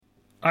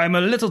I'm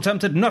a little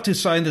tempted not to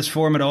sign this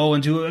form at all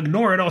and to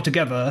ignore it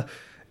altogether,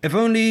 if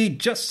only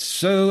just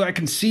so I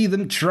can see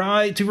them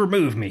try to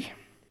remove me.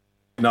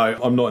 No,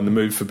 I'm not in the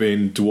mood for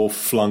being dwarf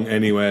flung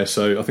anywhere,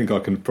 so I think I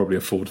can probably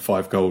afford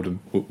 5 gold and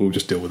we'll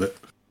just deal with it.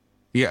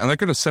 Yeah, and they're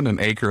going to send an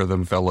acre of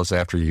them fellas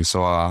after you,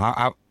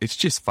 so it's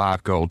just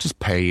 5 gold. Just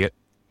pay it.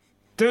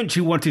 Don't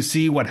you want to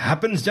see what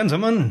happens,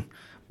 gentlemen?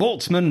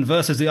 Boltzmann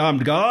versus the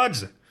armed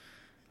guards?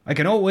 I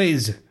can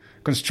always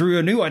construe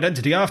a new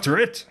identity after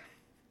it.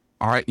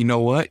 All right, you know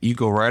what? You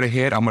go right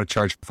ahead. I'm going to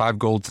charge 5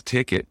 gold a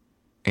ticket,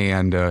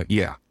 and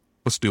yeah,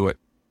 let's do it.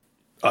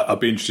 I'd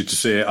be interested to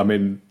see it. I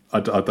mean, I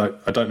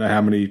don't know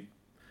how many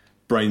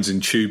brains in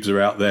tubes are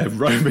out there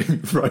roaming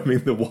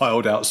the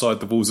wild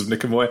outside the walls of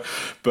Nicomoy,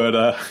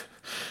 but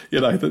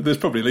there's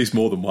probably at least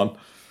more than one.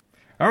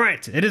 All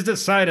right, it is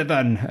decided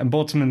then. And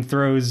Boltzmann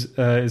throws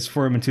his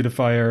form into the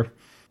fire.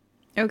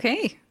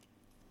 Okay.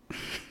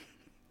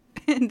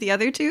 And the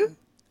other two?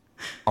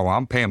 Oh,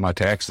 I'm paying my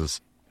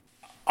taxes.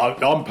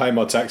 I'm paying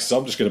my taxes.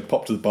 I'm just going to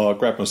pop to the bar,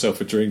 grab myself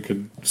a drink,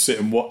 and sit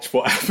and watch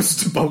what happens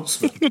to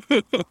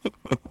Boltzmann.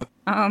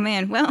 Oh,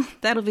 man. Well,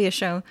 that'll be a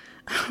show.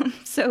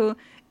 So,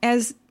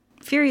 as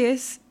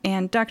Furious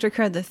and Dr.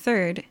 Crud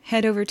III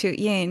head over to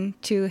Yane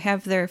to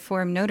have their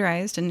form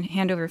notarized and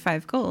hand over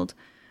 5 gold,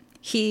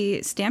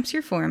 he stamps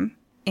your form,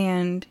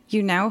 and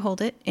you now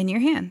hold it in your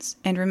hands.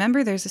 And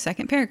remember, there's a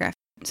second paragraph.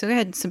 So go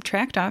ahead,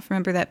 subtract off.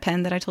 Remember that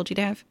pen that I told you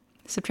to have?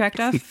 Subtract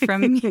off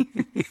from...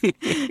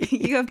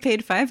 You have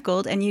paid 5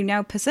 gold, and you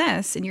now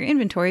possess in your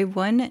inventory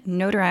 1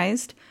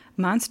 notarized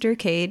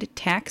Monstercade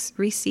tax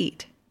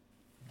receipt.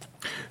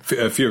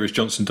 Furious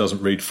Johnson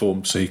doesn't read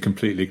forms, so he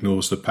completely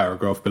ignores the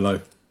paragraph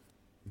below.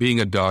 Being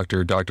a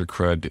doctor, Dr.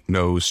 Crud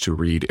knows to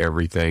read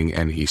everything,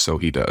 and he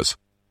does.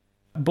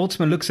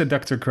 Boltzmann looks at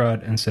Dr.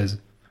 Crud and says,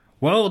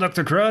 "Well,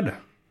 Dr. Crud,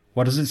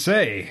 what does it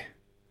say?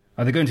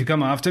 Are they going to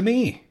come after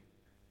me?"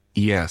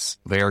 Yes,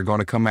 they are going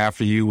to come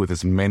after you with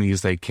as many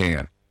as they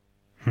can.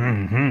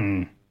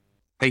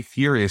 Hey,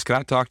 Furious, can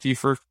I talk to you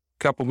for a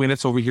couple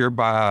minutes over here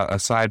by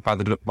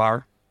the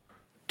bar?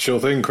 Sure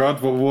thing,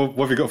 Crud. What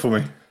have you got for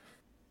me?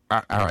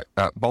 All right,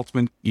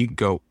 Boltzmann, you can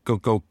go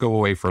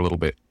away for a little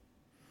bit.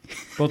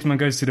 Boltzmann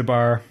goes to the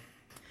bar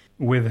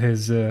with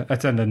his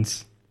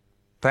attendants.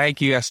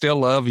 Thank you, I still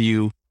love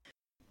you.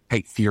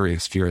 Hey,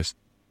 Furious.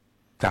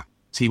 Now,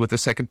 see what the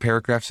second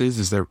paragraph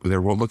is they're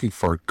looking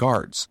for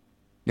guards.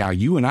 Now,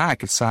 you and I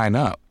could sign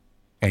up,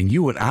 and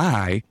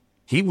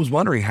he was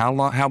wondering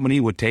how many it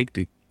would take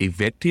to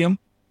evict him.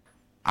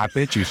 I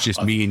bet you it's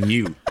just me and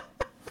you.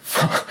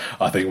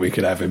 I think we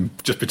could have him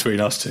just between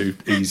us two.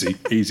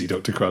 Easy,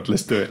 Dr. Crud.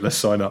 Let's do it. Let's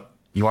sign up.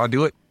 You want to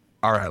do it?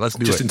 All right, let's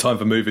do it. Just in time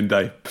for moving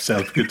day.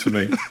 Sounds good to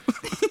me.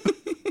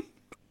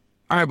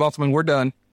 All right, Boltzmann, we're done.